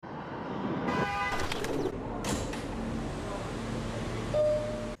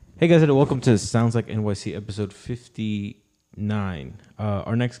Hey guys, and welcome to Sounds Like NYC episode 59.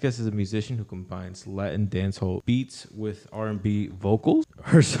 Our next guest is a musician who combines Latin dancehall beats with R&B vocals.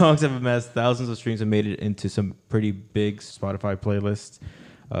 Her songs have amassed thousands of streams and made it into some pretty big Spotify playlists.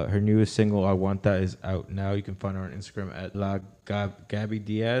 Her newest single, I Want That, is out now. You can find her on Instagram at Gabby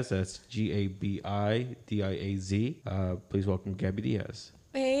Diaz. That's Gabidiaz. Please welcome Gabby Diaz.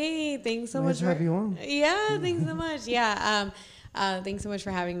 Hey, thanks so Nice much to have you on. Yeah, thanks so much. Yeah, thanks so much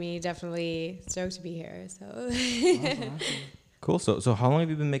for having me. Definitely stoked to be here. So, Awesome. Cool. So how long have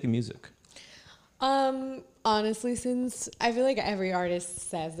you been making music? honestly, since I feel like every artist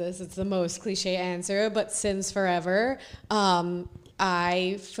says this, it's the most cliche answer, but since forever.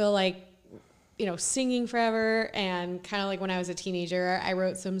 I feel like, singing forever, and kind of like when I was a teenager, I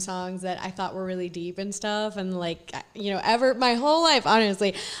wrote some songs that I thought were really deep and stuff, and my whole life,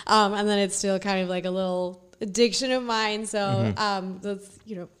 honestly. And then it's still kind of like a little addiction of mine. So, that's,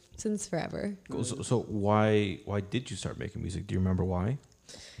 since forever. Cool. So why did you start making music? Do you remember why?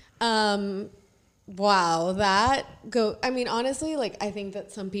 Wow, honestly, I think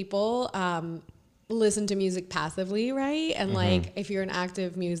that some people listen to music passively, right? And if you're an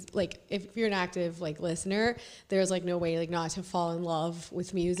active listener, there's no way not to fall in love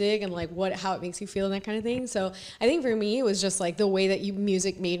with music and how it makes you feel and that kind of thing. So I think for me it was just the way that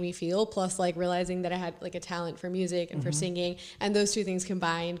music made me feel, plus realizing that I had a talent for music and for singing, and those two things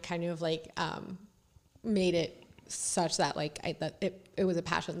combined kind of made it such that it was a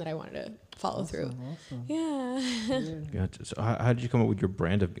passion that I wanted to follow through. Awesome. Yeah. Gotcha. So how did you come up with your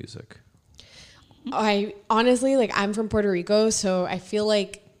brand of music? I honestly, I'm from Puerto Rico, so I feel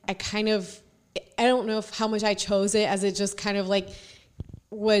like I don't know how much I chose it, as it just kind of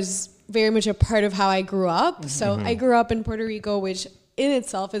was very much a part of how I grew up. So I grew up in Puerto Rico, which in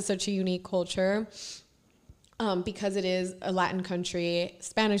itself is such a unique culture. Because it is a Latin country,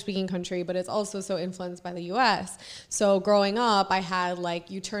 Spanish-speaking country, but it's also so influenced by the U.S. So growing up, I had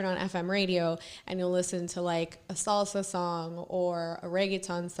you turn on FM radio and you'll listen to a salsa song or a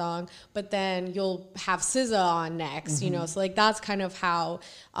reggaeton song, but then you'll have SZA on next, So that's kind of how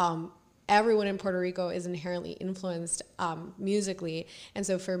everyone in Puerto Rico is inherently influenced musically. And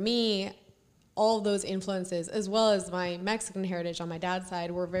so for me, all of those influences, as well as my Mexican heritage on my dad's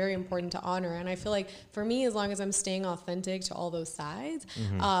side, were very important to honor. And I feel like for me, as long as I'm staying authentic to all those sides,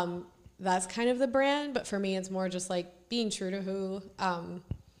 that's kind of the brand. But for me, it's more just being true to who,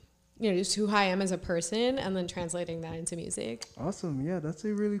 just who I am as a person, and then translating that into music. Awesome. Yeah, that's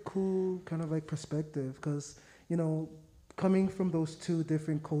a really cool kind of perspective, because, coming from those two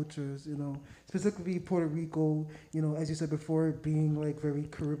different cultures, specifically Puerto Rico, as you said before, being very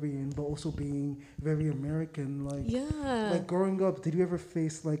Caribbean, but also being very American. Growing up, did you ever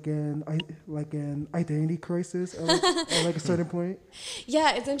face an identity crisis at a certain point?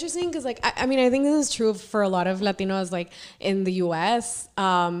 Yeah, it's interesting because I think this is true for a lot of Latinos in the U.S.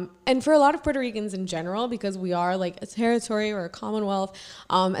 And for a lot of Puerto Ricans in general, because we are a territory or a commonwealth,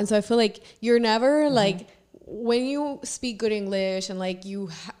 and so I feel you're never when you speak good English and you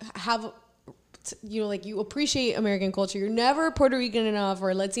have, you appreciate American culture, you're never Puerto Rican enough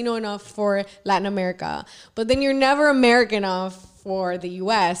or Latino enough for Latin America, but then you're never American enough for the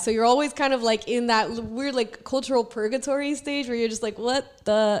U.S. So you're always kind of in that weird cultural purgatory stage where you're just what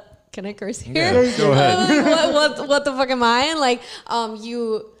the, can I curse here? Yeah, go ahead. what the fuck am I? And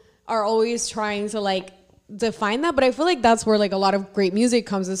you are always trying to define that, but I feel that's where a lot of great music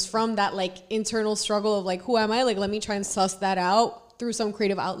comes, is from that internal struggle of who am I, let me try and suss that out through some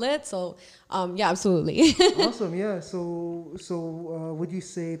creative outlet. So yeah, absolutely. Awesome. Yeah, so would you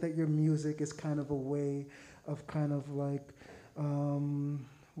say that your music is kind of a way of kind of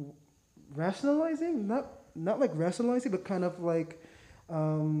rationalizing, not rationalizing, but kind of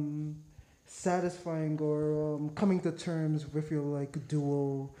satisfying or coming to terms with your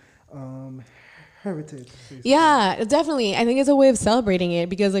dual heritage, basically? Yeah, definitely. I think it's a way of celebrating it,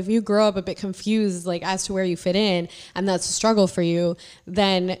 because if you grow up a bit confused as to where you fit in, and that's a struggle for you,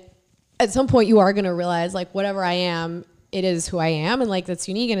 then at some point you are going to realize whatever I am, it is who I am, and that's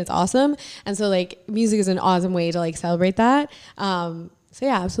unique and it's awesome. And so music is an awesome way to celebrate that. So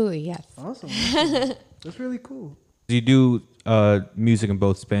yeah, absolutely. Yes. Awesome. That's really cool. You do music in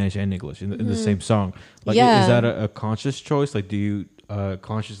both Spanish and English in the same song. Is that a conscious choice? Do you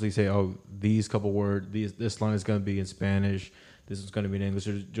consciously say, oh, these couple words, this line is going to be in Spanish, this is going to be in English,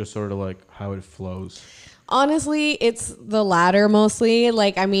 or just sort of how it flows? Honestly, it's the latter mostly.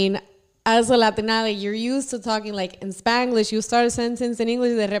 As a Latina, you're used to talking in Spanglish. You start a sentence in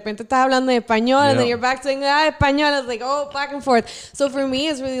English, de repente estás hablando español, and then you're back to English, español. It's back and forth. So for me,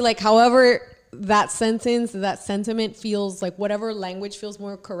 it's really however that sentence, that sentiment feels like whatever language feels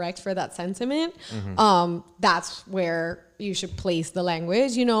more correct for that sentiment, that's where you should place the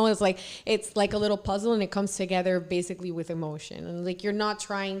language. You know, it's like a little puzzle, and it comes together basically with emotion. And like, you're not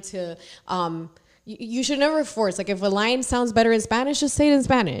trying to, you should never force. Like, if a line sounds better in Spanish, just say it in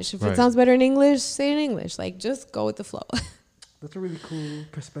Spanish. If it sounds better in English, say it in English. Like, just go with the flow. That's a really cool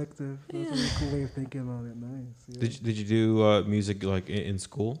perspective. That's a really cool way of thinking about it. Nice. Yeah. Did you do music like in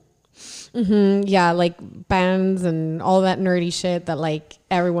school? Yeah, like bands and all that nerdy shit that like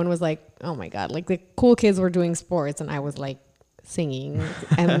everyone was like, oh my God, like the cool kids were doing sports and I was like singing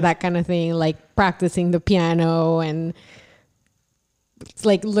and that kind of thing, like practicing the piano and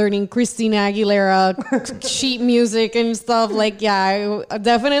like learning Christina Aguilera sheet music and stuff. Like, yeah, I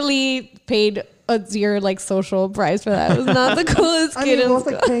definitely paid a dear like social price for that. It was not the coolest kid in well, it's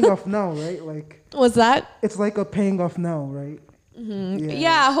school. like paying off now, right? Like, what's that? it's like a paying off now, right?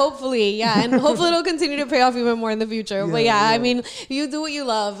 Yeah, hopefully. Yeah. And hopefully it'll continue to pay off even more in the future. But yeah, I mean, you do what you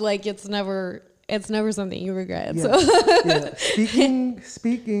love. Like, it's never something you regret. Yeah. So Yeah.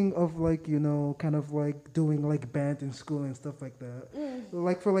 Speaking of like, you know, kind of like doing like band in school and stuff like that.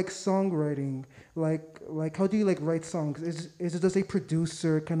 Like for like songwriting, like how do you like write songs? Is it just a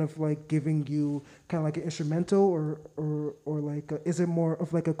producer kind of like giving you kind of like an instrumental or like is it more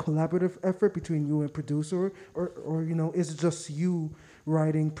of like a collaborative effort between you and producer or you know, is it just you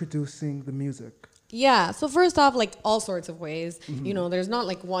writing, producing the music? yeah. So first off, like all sorts of ways, you know, there's not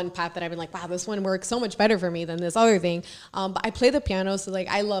like one path that I've been like, wow, this one works so much better for me than this other thing. But I play the piano. So like,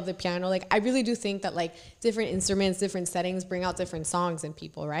 I love the piano. Like, I really do think that like different instruments, different settings bring out different songs in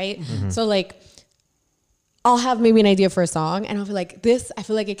people. Right. So like, I'll have maybe an idea for a song and I'll feel like this, I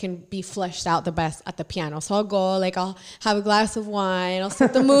feel like it can be fleshed out the best at the piano. So I'll go, like, I'll have a glass of wine, I'll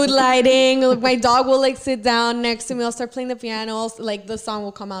set the mood lighting, like, my dog will like sit down next to me, I'll start playing the piano, like the song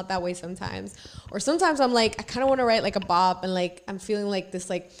will come out that way sometimes. Or sometimes I'm like, I kind of want to write like a bop and like, I'm feeling like this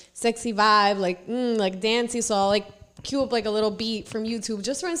like sexy vibe, like dancey. So I'll like cue up like a little beat from YouTube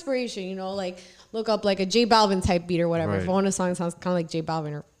just for inspiration, you know, like look up like a J Balvin type beat or whatever. If I want a song that sounds kind of like J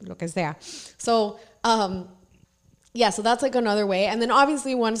Balvin or lo que sea. So, yeah, so that's like another way. And then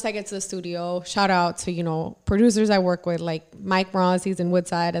obviously once I get to the studio, shout out to, you know, producers I work with, like Mike Ross, he's in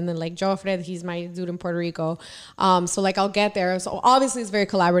Woodside, and then like Joe Fred, he's my dude in Puerto Rico. So like I'll get there. So obviously it's very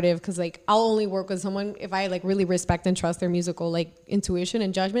collaborative because like I'll only work with someone if I like really respect and trust their musical like intuition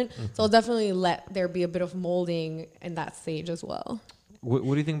and judgment. So I'll definitely let there be a bit of molding in that stage as well. What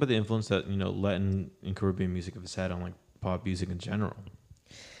do you think about the influence that, you know, Latin and Caribbean music have had on like pop music in general?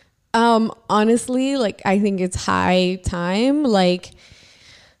 Honestly, like I think it's high time. Like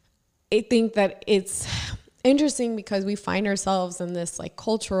I think that it's interesting because we find ourselves in this like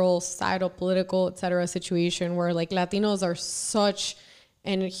cultural, societal, political, etc. situation where like Latinos are such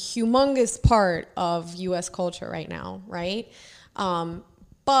an humongous part of US culture right now, right?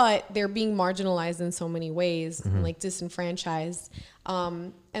 But they're being marginalized in so many ways and like disenfranchised.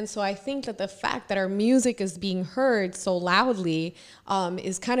 And so I think that the fact that our music is being heard so loudly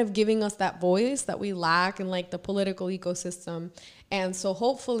is kind of giving us that voice that we lack in like the political ecosystem. And so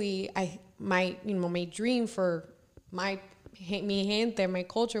hopefully my dream for mi gente, my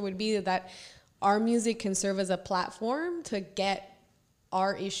culture would be that our music can serve as a platform to get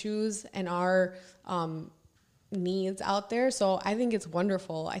our issues and our needs out there. So I think it's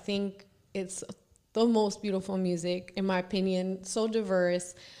wonderful. I think it's the most beautiful music, in my opinion, so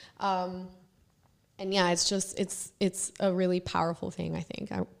diverse. And yeah, it's a really powerful thing, I think.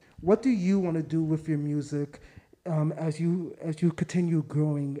 What do you want to do with your music as you continue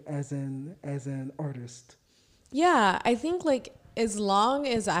growing as an artist? Yeah, I think like as long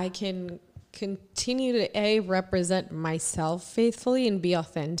as I can continue to represent myself faithfully and be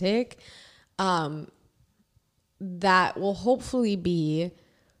authentic, that will hopefully be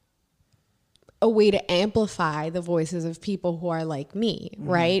a way to amplify the voices of people who are like me,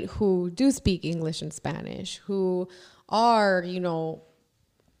 right? Who do speak English and Spanish, who are, you know,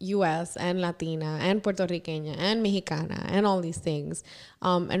 US and Latina and Puerto Riqueña and Mexicana and all these things.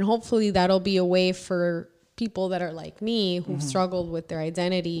 And hopefully that'll be a way for people that are like me who've struggled with their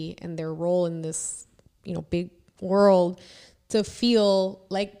identity and their role in this, you know, big world to feel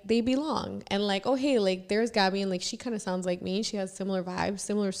like they belong and like, oh, hey, like there's Gabby and like she kind of sounds like me. She has similar vibes,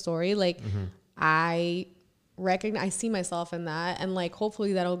 similar story. Like I recognize, I see myself in that. And like,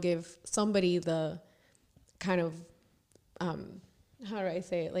 hopefully that'll give somebody the kind of, how do I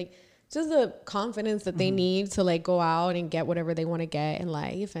say it? Like just the confidence that they need to like go out and get whatever they want to get in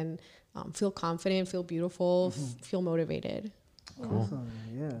life and feel confident, feel beautiful, feel motivated. Cool. Awesome.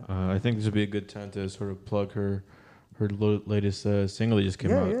 Yeah. I think this would be a good time to sort of plug her her latest single that just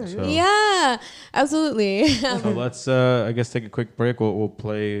came out. Yeah. So. Yeah, absolutely. So let's, I guess, take a quick break. We'll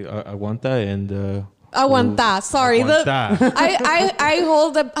play Aguanta and. Aguanta. Sorry, Aguanta.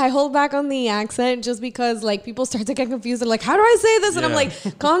 I hold back on the accent just because like people start to get confused and like, how do I say this? And I'm Yeah.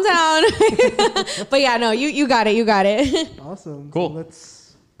 like, calm down. But yeah, no, you got it. You got it. Awesome. Cool. So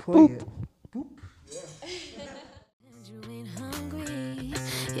let's play it. Boop. You ain't hungry,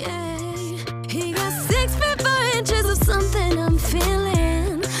 yeah. He got 6 feet 4 inches of something I'm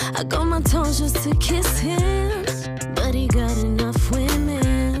feeling. I got my toes just to kiss him, but he got enough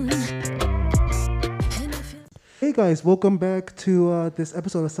women. Hey guys, welcome back to this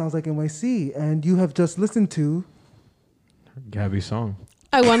episode of Sounds Like NYC, and you have just listened to Gabby's song.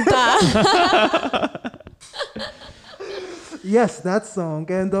 Aguanta. yes, that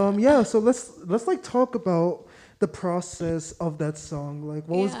song, and yeah, so let's like talk about the process of that song. Like,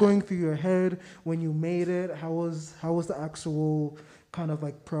 what was Yeah. going through your head when you made it? How was the actual kind of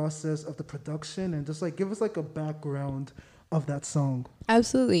like process of the production, and just like give us like a background of that song.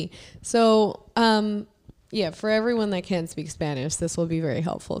 Absolutely. So, yeah, for everyone that can't speak Spanish, this will be very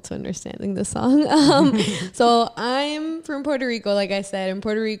helpful to understanding the song. So I'm from Puerto Rico, like I said. In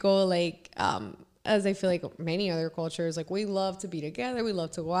Puerto Rico, like, as I feel like many other cultures, like we love to be together, we love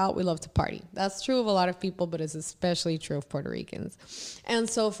to go out, we love to party. That's true of a lot of people, but it's especially true of Puerto Ricans. And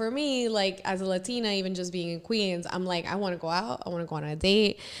so for me, like as a Latina, even just being in Queens, I'm like, I want to go out, I want to go on a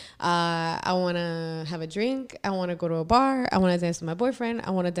date, I want to have a drink, I want to go to a bar, I want to dance with my boyfriend,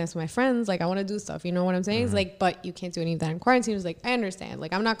 I want to dance with my friends, like I want to do stuff, you know what I'm saying? It's like, but you can't do any of that in quarantine. It's like, I understand,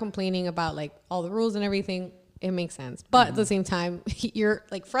 like I'm not complaining about like all the rules and everything. It makes sense. But at the same time, you're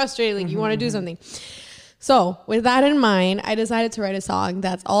like frustrated, like you want to do something. So with that in mind, I decided to write a song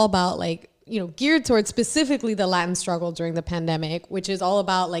that's all about like, you know, geared towards specifically the Latin struggle during the pandemic, which is all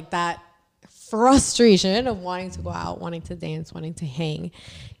about like that frustration of wanting to go out, wanting to dance, wanting to hang.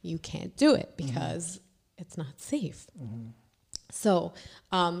 You can't do it because it's not safe. So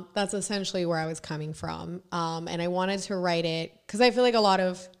that's essentially where I was coming from. And I wanted to write it because I feel like a lot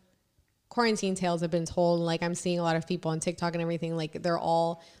of quarantine tales have been told. Like I'm seeing a lot of people on TikTok and everything, like they're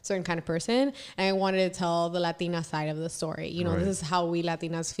all a certain kind of person. And I wanted to tell the Latina side of the story. You know, Right. This is how we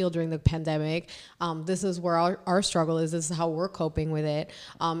Latinas feel during the pandemic. This is where our struggle is. This is how we're coping with it.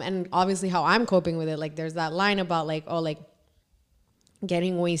 And obviously how I'm coping with it. Like there's that line about like, oh, like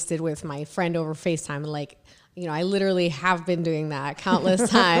getting wasted with my friend over FaceTime. And like, you know, I literally have been doing that countless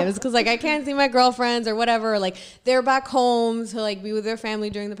times because like I can't see my girlfriends or whatever. Like they're back home to like be with their family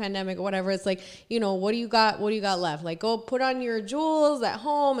during the pandemic or whatever. It's like, you know, what do you got left? Like go put on your jewels at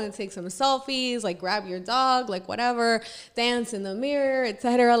home and take some selfies, like grab your dog, like whatever, dance in the mirror,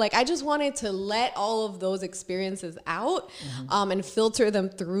 etc. Like I just wanted to let all of those experiences out and filter them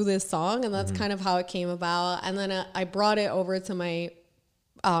through this song. And that's kind of how it came about. And then I brought it over to my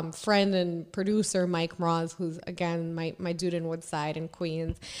friend and producer Mike Mroz, who's again my dude in Woodside in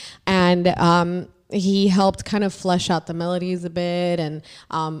Queens, and he helped kind of flesh out the melodies a bit. And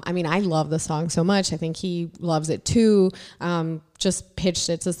I mean, I love the song so much. I think he loves it too. Just pitched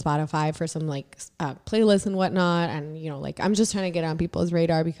it to Spotify for some like playlists and whatnot. And you know, like I'm just trying to get on people's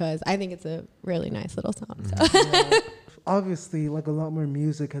radar because I think it's a really nice little song. So. Obviously, like a lot more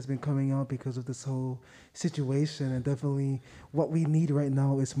music has been coming out because of this whole situation, and definitely what we need right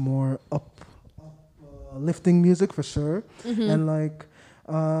now is more uplifting music for sure. And like,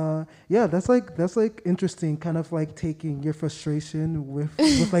 yeah, that's like interesting, kind of like taking your frustration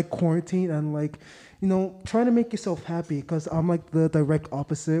with like quarantine and like, you know, trying to make yourself happy. Because I'm like the direct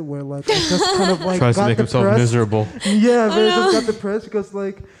opposite, where like I just kind of like Tries to got make himself depressed. miserable. Yeah, but I just got depressed because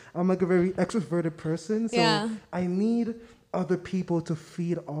like I'm like a very extroverted person, so Yeah. I need other people to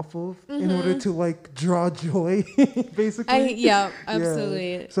feed off of in order to like draw joy, basically. Yeah,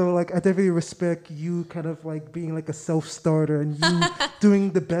 absolutely. So like I definitely respect you kind of like being like a self-starter and you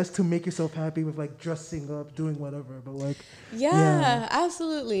doing the best to make yourself happy with like dressing up, doing whatever. But like Yeah,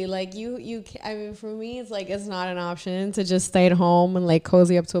 absolutely. Like I mean, for me, it's like, it's not an option to just stay at home and like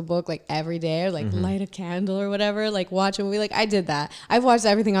cozy up to a book like every day, or like light a candle or whatever, like watch a movie. Like I did that. I've watched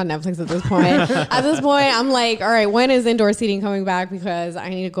everything on Netflix at this point. At this point, I'm like, all right, when is indoor seating coming back? Because I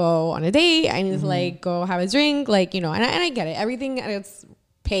need to go on a date. I need to like go have a drink, like, you know, and I get it. Everything at its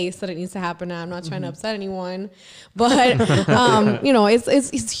pace that it needs to happen now. I'm not trying to upset anyone, but you know,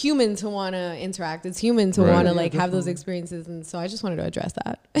 it's human to want to interact. It's human to Right. want to Yeah, like have those definitely. experiences, and so I just wanted to address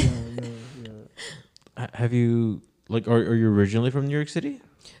that. Have you, like, are you originally from New York City?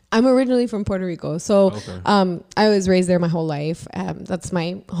 I'm originally from Puerto Rico, so Okay. I was raised there my whole life. That's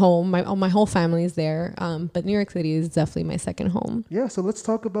my home. My whole family is there, but New York City is definitely my second home. yeah, so let's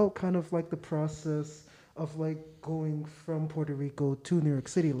talk about kind of like the process of like going from Puerto Rico to New York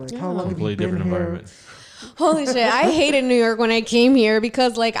City? Like, how Yeah. long have you Completely been different here? environment. Holy shit. I hated New York when I came here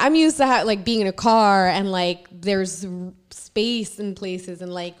because like I'm used to like being in a car and like there's space in places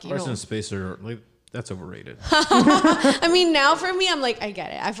and like, you Cars know. and space are like that's overrated. I mean, now for me, I'm like, I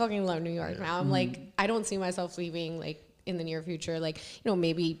get it. I fucking love New York now. I'm like, I don't see myself leaving like in the near future. Like, you know,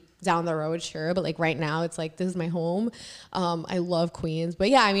 maybe down the road, sure. But like right now, it's like, this is my home. I love Queens. But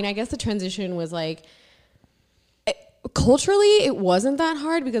yeah, I mean, I guess the transition was like, culturally, it wasn't that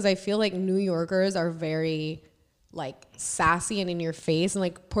hard because I feel like New Yorkers are very like sassy and in your face, and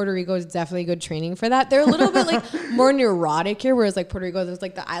like Puerto Rico is definitely good training for that. They're a little bit like more neurotic here, whereas like Puerto Rico, there's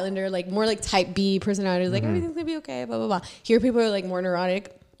like the islander, like more like type B personalities, like everything's gonna be okay, blah blah blah. Here people are like more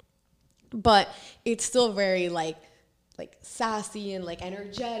neurotic, but it's still very like sassy and like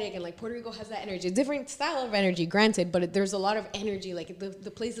energetic, and like Puerto Rico has that energy, different style of energy, granted, but there's a lot of energy. Like the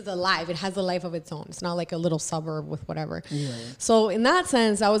place is alive, it has a life of its own. It's not like a little suburb with whatever. So in that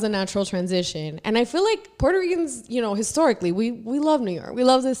sense, that was a natural transition. And I feel like Puerto Ricans, you know, historically, we love New York, we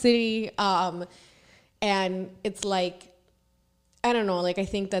love the city, and it's like, I don't know, like I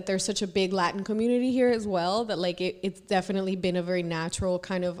think that there's such a big Latin community here as well that like it's definitely been a very natural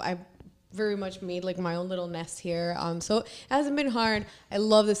kind of, I've very much made like my own little nest here. So it hasn't been hard. I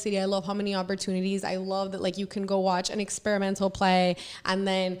love the city. I love how many opportunities. I love that like you can go watch an experimental play and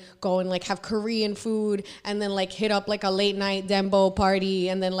then go and like have Korean food and then like hit up like a late night dembo party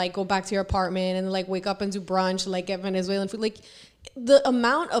and then like go back to your apartment and then like wake up and do brunch, like get Venezuelan food. Like the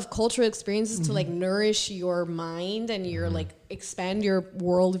amount of cultural experiences to like nourish your mind and your like expand your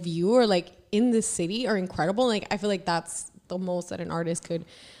worldview or like in this city are incredible. Like I feel like that's the most that an artist could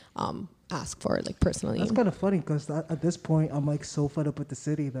ask for, like personally. That's kind of funny because at this point I'm like so fed up with the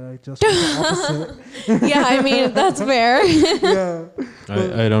city that I just want the opposite. Yeah, I mean that's fair. Yeah.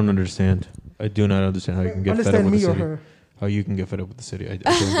 I don't understand. I do not understand how you can get fed up Understand with the me or city. her? How you can get fed up with the city? I don't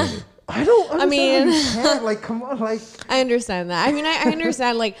get it. I don't understand. mean- how you can't. Like, come on, like. I understand that. I mean, I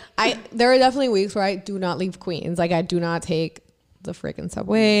understand. Like, there are definitely weeks where I do not leave Queens. Like, I do not take the freaking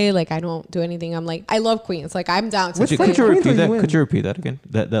subway. Like, I don't do anything. I'm like, I love Queens. Like, I'm down to. Which stay Queens Could you are repeat that? you in? Could you repeat that again?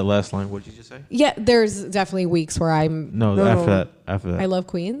 That last line. What did you just say? Yeah, there's definitely weeks where No, No, after no. that. After that. I love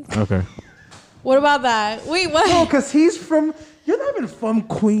Queens. Okay. What about that? Wait, what? No, because he's from. You're not even from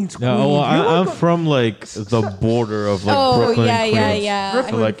Queens. No, well, You're I'm like a- from like the border of like Oh, Brooklyn, yeah, Queens. yeah, yeah.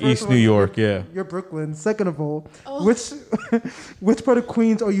 Brooklyn, So like first East of New all, York, yeah. You're Brooklyn. Second of all, Oh. which part of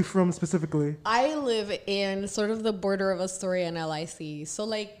Queens are you from specifically? I live in sort of the border of Astoria and LIC. So,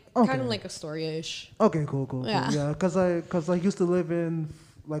 like, Okay. kind of like Astoria-ish. Okay, cool. Yeah. Yeah, because I used to live in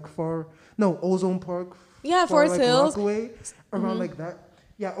like Ozone Park. Yeah, far, Forest like, Hills. Rockaway, around like that.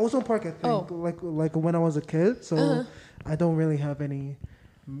 Yeah, Ozone Park. I think Oh. like when I was a kid. So I don't really have any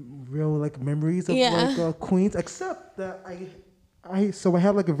real like memories of Yeah. like Queens, except that I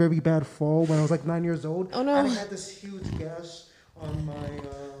had like a very bad fall when I was like 9 years old. Oh, no. And I had this huge gash on my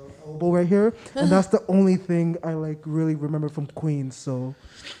elbow right here, and that's the only thing I like really remember from Queens. So.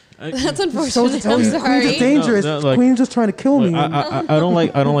 That's So to unfortunate. tell I'm you, Queens sorry. is dangerous. No, like- Queens just trying to kill me. Like, I don't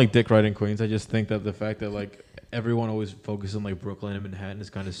like dick riding Queens. I just think that the fact that like everyone always focuses on like Brooklyn and Manhattan is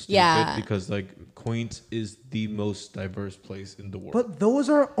kind of stupid Yeah. because like Queens is the most diverse place in the world. But those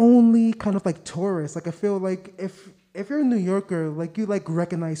are only kind of like tourists. Like I feel like if you're a New Yorker, like you like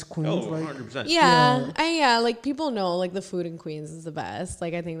recognize Queens. oh, like 100%. Yeah, like people know like the food in Queens is the best.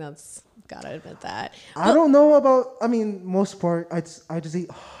 Like I think that's gotta admit that. I don't know about. I mean, most part I just eat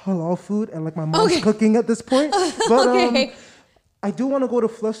halal food and like my mom's Okay. cooking at this point. But Okay. I do want to go to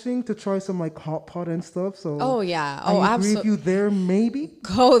Flushing to try some like hot pot and stuff. So Oh yeah. I Oh, agree absolutely. with you there. Maybe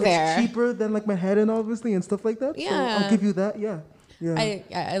Go It's there. cheaper than like Manhattan, obviously, and stuff like that. So Yeah. I'll give you that. Yeah.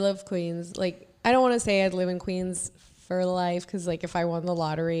 I love Queens. Like I don't want to say I'd live in Queens for life because like if I won the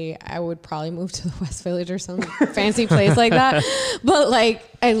lottery, I would probably move to the West Village or some fancy place like that. But like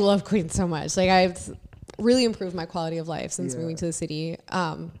I love Queens so much. Like I've really improved my quality of life since Yeah. moving to the city.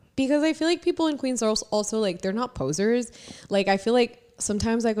 Because I feel like people in Queens are also like they're not posers. Like I feel like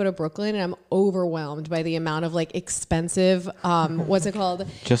sometimes I go to Brooklyn and I'm overwhelmed by the amount of like expensive what's it called?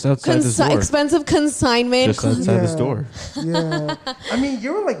 Just outside this door. Expensive consignment. Just outside this Yeah. door. Yeah, I mean,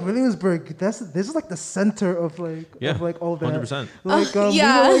 you're like Williamsburg. This is like the center of like Yeah, of like all that. 100%. Like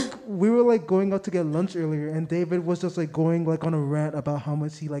yeah. we were like going out to get lunch earlier, and David was just like going like on a rant about how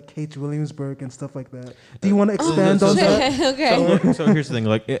much he like hates Williamsburg and stuff like that. Do you want to expand on that? Okay. So here's the thing,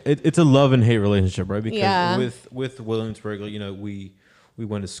 like it's a love and hate relationship, right? Because Yeah. with Williamsburg, you know, we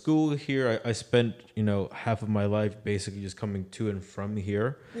went to school here. I spent, you know, half of my life basically just coming to and from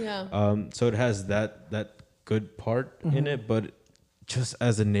here. Yeah. So it has that good part in it, but just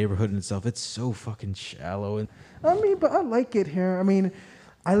as a neighborhood in itself, it's so fucking shallow. And I mean, but I like it here. I mean,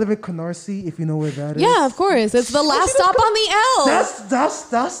 I live in Canarsie, if you know where that is. Yeah, of course. It's the last stop on the L.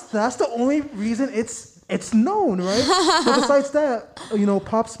 That's the only reason it's known, right? So besides that,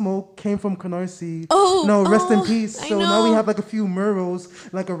 Pop Smoke came from Canarsie. Rest in peace. I So now we know. have like a few murals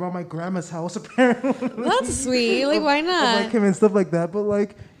like around my grandma's house apparently. That's sweet. Like, why Of, not? like him and stuff like that. But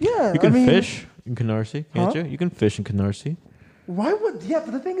like, yeah, you can I mean, fish in Canarsie, can't Huh? you? You can fish in Canarsie. Why would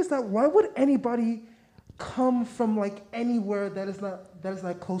but the thing is that why would anybody come from like anywhere that is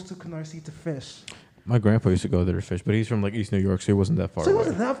not close to Canarsie to fish? My grandpa used to go there to fish, but he's from like East New York, so he wasn't that far So it away.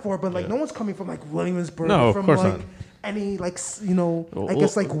 wasn't that far, but like Yeah. no one's coming from like Williamsburg, No, of from course like not. any like Well, I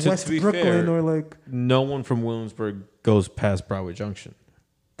guess like to West be Brooklyn fair, or like No one from Williamsburg goes past Broadway Junction.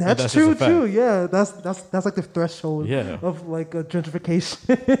 that's that's true just a fact. too. Yeah, that's like the threshold Yeah. of like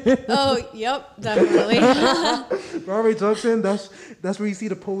gentrification. Oh, yep, definitely. Broadway Junction, that's where you see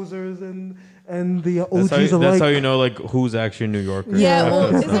the posers and the That's how, OGs you, alike. that's how you know like who's actually a New Yorker. Yeah,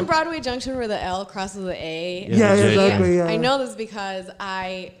 well, That's- isn't Broadway Junction where the L crosses the A? Yeah, Yeah, exactly. Yeah. I know this because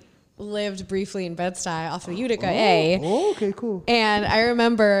I lived briefly in Bed-Stuy off of Utica A. Oh, okay, cool. And I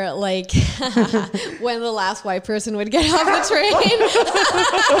remember, like, when the last white person would get off the train.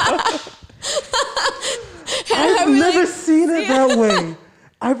 I've never seen it that way.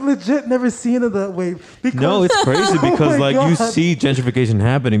 I've legit never seen it that way. Because, No, it's crazy Oh because my like you God. see gentrification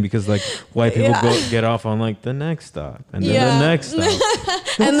happening because like white people Yeah. get off on like the next stop and then Yeah. the next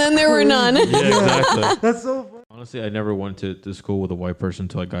stop. And then there were none. Yeah, exactly. That's so funny. Honestly, I never went to school with a white person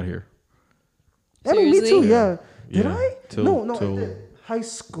until I got here. I mean, me too, Seriously? yeah. Did Yeah. I? Till- No, till- I did. High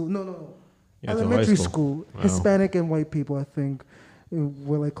school. No. Yeah, till Elementary high school. Wow. Hispanic and white people, I think,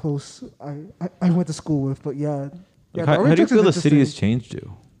 were like close. I went to school with, but yeah. Like, the how do you Orange feel the is city has interesting. changed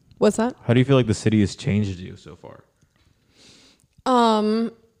you? What's that? How do you feel like the city has changed you so far?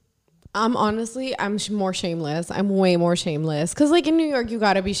 I'm honestly, more shameless. I'm way more shameless. Cause like in New York, you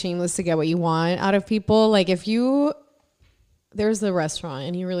gotta be shameless to get what you want out of people. Like if there's a restaurant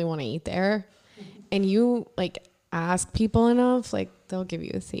and you really want to eat there and you like ask people enough, like they'll give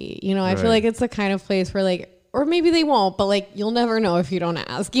you a seat. I feel Right. like it's the kind of place where like, or maybe they won't, but like you'll never know if you don't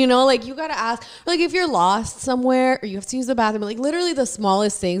ask, like you gotta ask. Like if you're lost somewhere or you have to use the bathroom, like literally the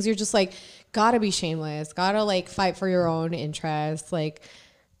smallest things, you're just like, gotta be shameless, gotta like fight for your own interests. Like,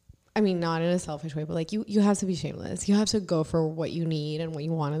 I mean, not in a selfish way, but like you have to be shameless. You have to go for what you need and what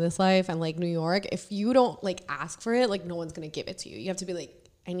you want in this life. And like New York, if you don't like ask for it, like no one's gonna give it to you. You have to be like,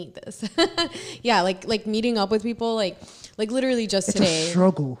 I need this. Yeah, like meeting up with people, like literally just It's today. a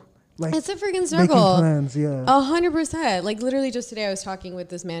struggle. Like It's a freaking making struggle. plans, yeah. 100%. Like literally just today I was talking with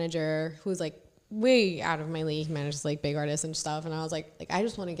this manager who's like way out of my league, manages like big artists and stuff. And I was like I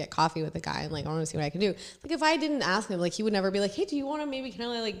just want to get coffee with the guy and like I want to see what I can do. Like if I didn't ask him, like he would never be like, hey, do you want to can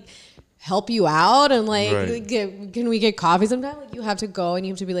I like help you out and like Right. can we get coffee sometime? Like you have to go and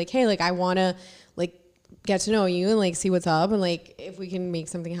you have to be like, hey, like I want to like get to know you and like see what's up and like if we can make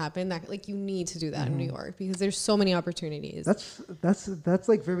something happen, that like you need to do that in New York because there's so many opportunities. That's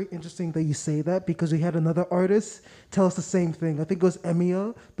like very interesting that you say that because we had another artist tell us the same thing. I think it was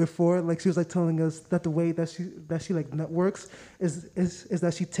Emia before. Like she was like telling us that the way that she like networks is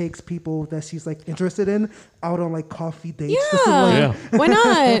that she takes people that she's like interested in out on like coffee dates. just to, like, Yeah. Why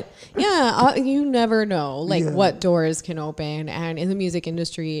not? Yeah. You never know like Yeah. what doors can open. And in the music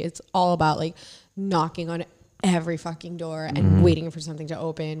industry, it's all about like knocking on every fucking door and waiting for something to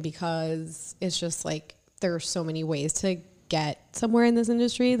open because it's just like there are so many ways to get somewhere in this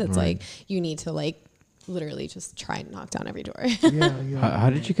industry that's like you need to like literally just try and knock down every door. yeah. How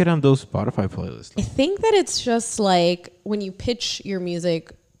did you get on those Spotify playlists? I think that it's just like when you pitch your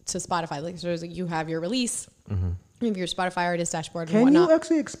music to Spotify, like there's like you have your release, you have your Spotify artist dashboard and Can whatnot. you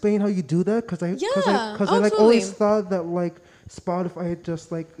actually explain how you do that? Because I like absolutely. always thought that like Spotify just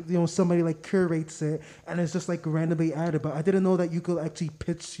like somebody like curates it and it's just like randomly added, but I didn't know that you could actually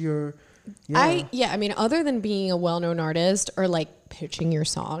pitch your. I mean, other than being a well-known artist or like pitching your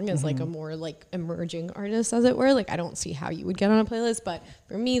song as like a more like emerging artist, as it were, like I don't see how you would get on a playlist. But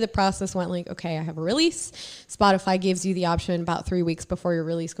for me, the process went like, okay, I have a release. Spotify gives you the option about 3 weeks before your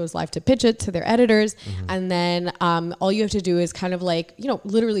release goes live to pitch it to their editors, and then all you have to do is kind of like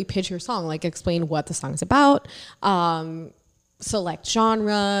literally pitch your song, like explain what the song's about. Select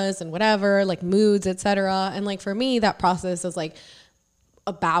genres and whatever, like moods, etc. And like for me, that process is like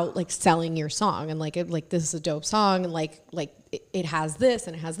about like selling your song and like this is a dope song and like it has this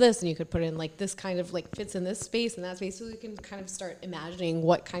and it has this and you could put in like this kind of like fits in this space and that space, so you can kind of start imagining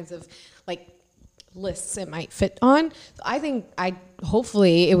what kinds of like lists it might fit on. So I think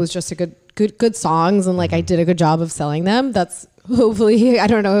hopefully it was just a good songs and like I did a good job of selling them. That's hopefully, I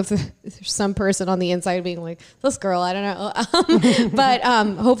don't know if there's some person on the inside being like, this girl, I don't know. But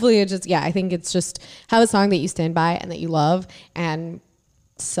hopefully it just, I think it's just have a song that you stand by and that you love and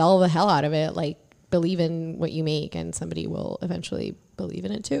sell the hell out of it. Like, believe in what you make and somebody will eventually believe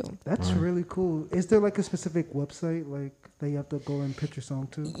in it too. That's really cool. Is there like a specific website like that you have to go and pitch your song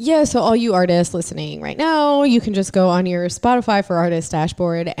to? Yeah, so all you artists listening right now, you can just go on your Spotify for Artist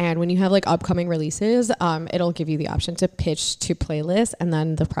dashboard, and when you have like upcoming releases, it'll give you the option to pitch to playlists, and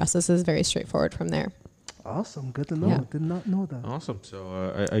then the process is very straightforward from there. Awesome. Good to know. Yeah. Did not know that. Awesome.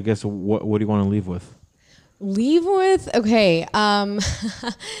 So I guess what do you want to leave with? Okay. I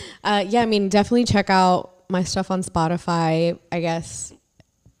mean, definitely check out my stuff on Spotify. I guess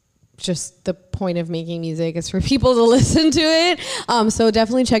just the point of making music is for people to listen to it. So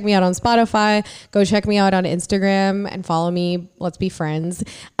definitely check me out on Spotify. Go check me out on Instagram and follow me. Let's be friends.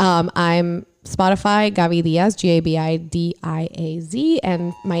 I'm Spotify, Gaby Diaz, GABIDIAZ,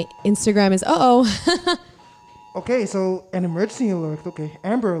 and my Instagram is Okay, so an emergency alert. Okay,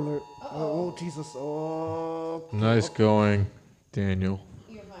 Amber Alert. Oh, Jesus. Oh. Nice going, Daniel.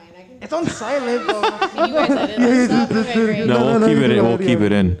 You're fine. I can. It's on silent, bro. You guys edit this stuff? Okay, great. No, we'll keep it in. We'll keep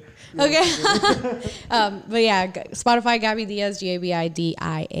it in. Okay. But yeah, Spotify, Gaby Diaz,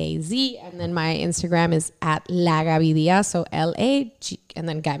 GABIDIAZ. And then my Instagram is at La Gaby Diaz. So LAG, and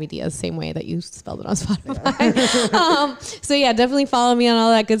then Gaby Diaz, same way that you spelled it on Spotify. So yeah, definitely follow me on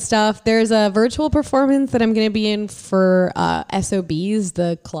all that good stuff. There's a virtual performance that I'm going to be in for SOBs,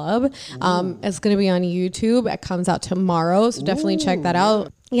 the club. It's going to be on YouTube. It comes out tomorrow. So definitely check that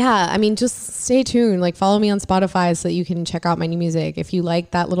out. Yeah, I mean, just stay tuned. Like, follow me on Spotify so that you can check out my new music. If you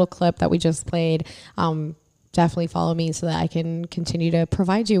like that little clip that we just played, definitely follow me so that I can continue to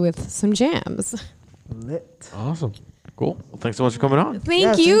provide you with some jams. Lit. Awesome. Cool. Well, thanks so much for coming on.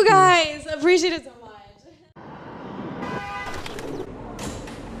 Thank you guys. Appreciate it so much.